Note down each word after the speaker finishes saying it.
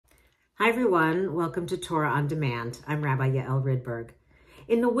Hi everyone, welcome to Torah on Demand. I'm Rabbi Yael Ridberg.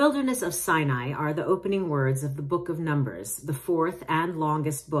 In the wilderness of Sinai are the opening words of the book of Numbers, the fourth and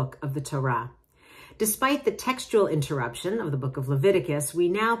longest book of the Torah. Despite the textual interruption of the book of Leviticus, we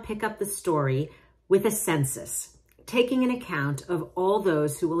now pick up the story with a census, taking an account of all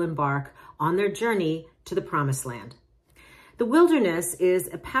those who will embark on their journey to the Promised Land. The wilderness is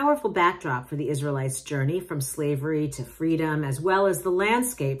a powerful backdrop for the Israelites' journey from slavery to freedom, as well as the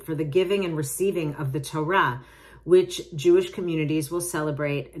landscape for the giving and receiving of the Torah, which Jewish communities will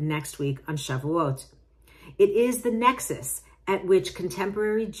celebrate next week on Shavuot. It is the nexus at which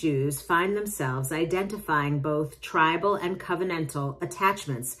contemporary Jews find themselves identifying both tribal and covenantal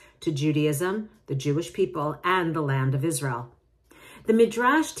attachments to Judaism, the Jewish people, and the land of Israel. The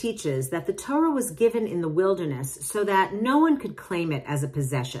Midrash teaches that the Torah was given in the wilderness so that no one could claim it as a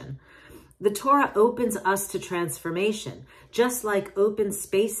possession. The Torah opens us to transformation, just like open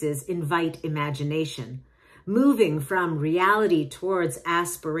spaces invite imagination. Moving from reality towards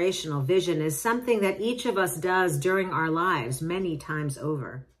aspirational vision is something that each of us does during our lives many times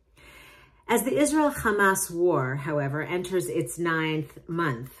over. As the Israel-Hamas war, however, enters its 9th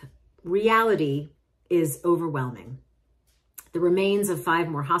month, reality is overwhelming. The remains of 5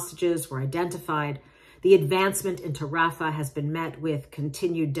 more hostages were identified. The advancement into Rafah has been met with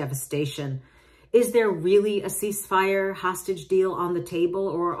continued devastation. Is there really a ceasefire hostage deal on the table,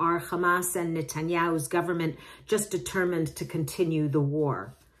 or are Hamas and Netanyahu's government just determined to continue the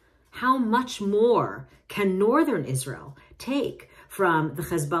war? How much more can northern Israel take from the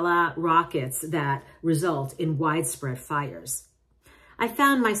Hezbollah rockets that result in widespread fires? I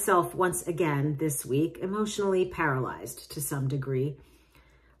found myself once again this week emotionally paralyzed to some degree.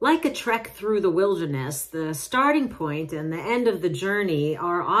 Like a trek through the wilderness, the starting point and the end of the journey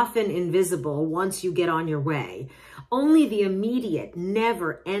are often invisible once you get on your way. Only the immediate,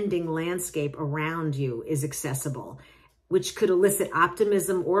 never-ending landscape around you is accessible, which could elicit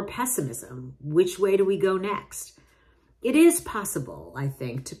optimism or pessimism. Which way do we go next? It is possible, I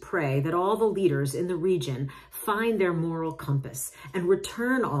think, to pray that all the leaders in the region find their moral compass and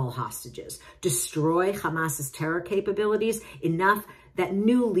return all hostages, destroy Hamas's terror capabilities enough that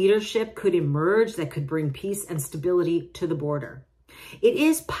new leadership could emerge that could bring peace and stability to the border. It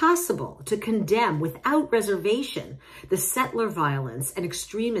is possible to condemn without reservation the settler violence and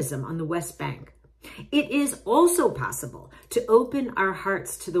extremism on the West Bank. It is also possible to open our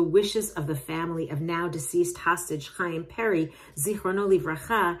hearts to the wishes of the family of now deceased hostage Chaim Perry, Zichrono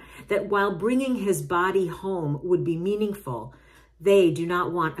Livracha, that while bringing his body home would be meaningful, they do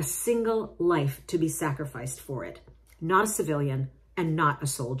not want a single life to be sacrificed for it, not a civilian and not a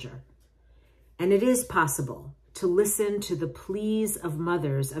soldier. And it is possible to listen to the pleas of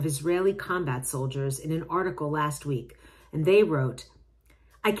mothers of Israeli combat soldiers in an article last week, and they wrote,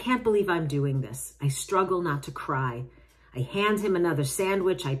 "I can't believe I'm doing this. I struggle not to cry. I hand him another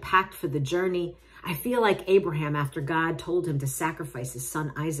sandwich I packed for the journey. I feel like Abraham after God told him to sacrifice his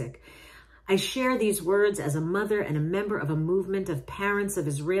son Isaac. I share these words as a mother and a member of a movement of parents of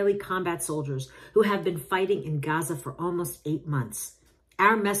Israeli combat soldiers who have been fighting in Gaza for almost 8 months.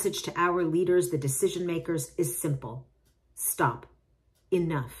 Our message to our leaders, the decision makers, is simple. Stop.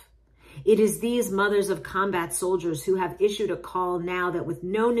 Enough. It is these mothers of combat soldiers who have issued a call now that with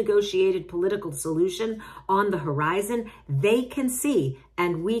no negotiated political solution on the horizon, they can see,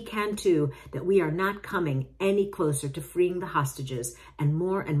 and we can too, that we are not coming any closer to freeing the hostages, and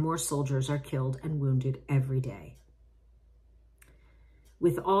more soldiers are killed and wounded every day."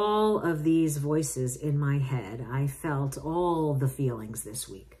 With all of these voices in my head, I felt all the feelings this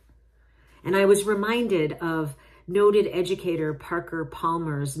week. And I was reminded of noted educator Parker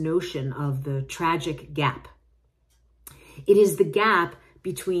Palmer's notion of the tragic gap. It is the gap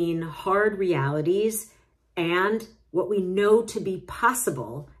between hard realities and what we know to be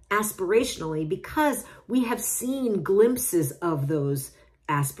possible aspirationally, because we have seen glimpses of those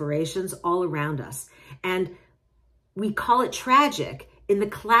aspirations all around us. And we call it tragic in the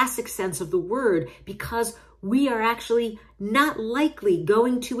classic sense of the word because we are actually not likely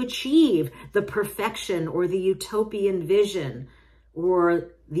going to achieve the perfection or the utopian vision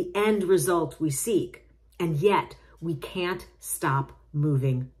or the end result we seek. And yet we can't stop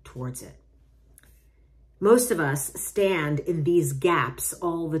moving towards it. Most of us stand in these gaps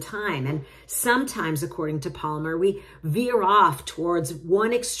all the time. And sometimes, according to Palmer, we veer off towards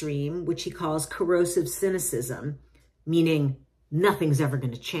one extreme, which he calls corrosive cynicism, meaning nothing's ever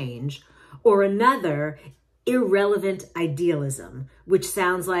going to change, or another, irrelevant idealism, which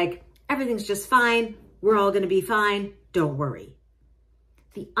sounds like everything's just fine, we're all going to be fine, don't worry.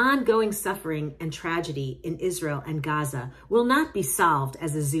 The ongoing suffering and tragedy in Israel and Gaza will not be solved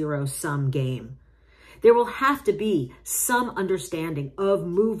as a zero-sum game. There will have to be some understanding of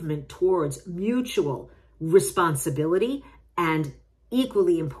movement towards mutual responsibility and,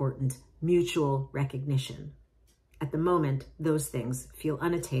 equally important, mutual recognition. At the moment, those things feel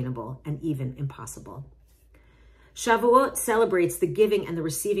unattainable and even impossible. Shavuot celebrates the giving and the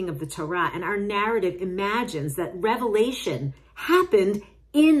receiving of the Torah, and our narrative imagines that revelation happened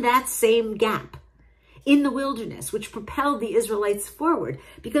in that same gap, in the wilderness, which propelled the Israelites forward,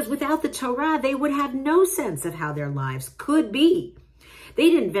 because without the Torah, they would have no sense of how their lives could be. They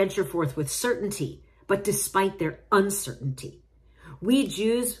didn't venture forth with certainty, but despite their uncertainty. We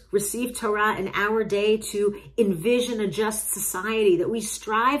Jews receive Torah in our day to envision a just society that we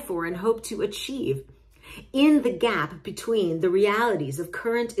strive for and hope to achieve. In the gap between the realities of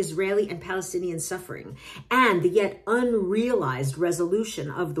current Israeli and Palestinian suffering and the yet unrealized resolution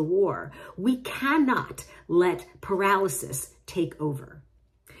of the war, we cannot let paralysis take over.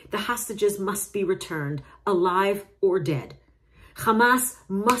 The hostages must be returned, alive or dead. Hamas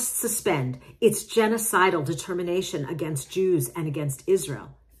must suspend its genocidal determination against Jews and against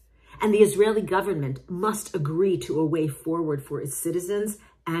Israel. And the Israeli government must agree to a way forward for its citizens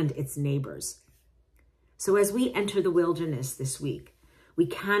and its neighbors. So as we enter the wilderness this week, we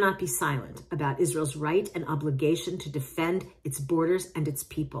cannot be silent about Israel's right and obligation to defend its borders and its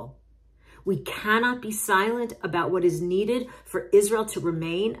people. We cannot be silent about what is needed for Israel to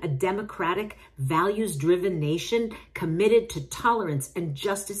remain a democratic, values-driven nation committed to tolerance and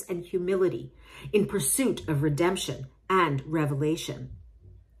justice and humility in pursuit of redemption and revelation.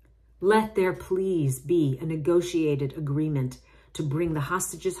 Let there please be a negotiated agreement to bring the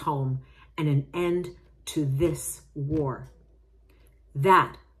hostages home and an end to this war.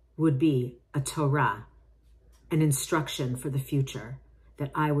 That would be a Torah, an instruction for the future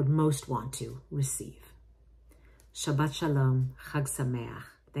that I would most want to receive. Shabbat Shalom, Chag Sameach.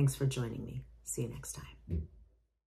 Thanks for joining me. See you next time.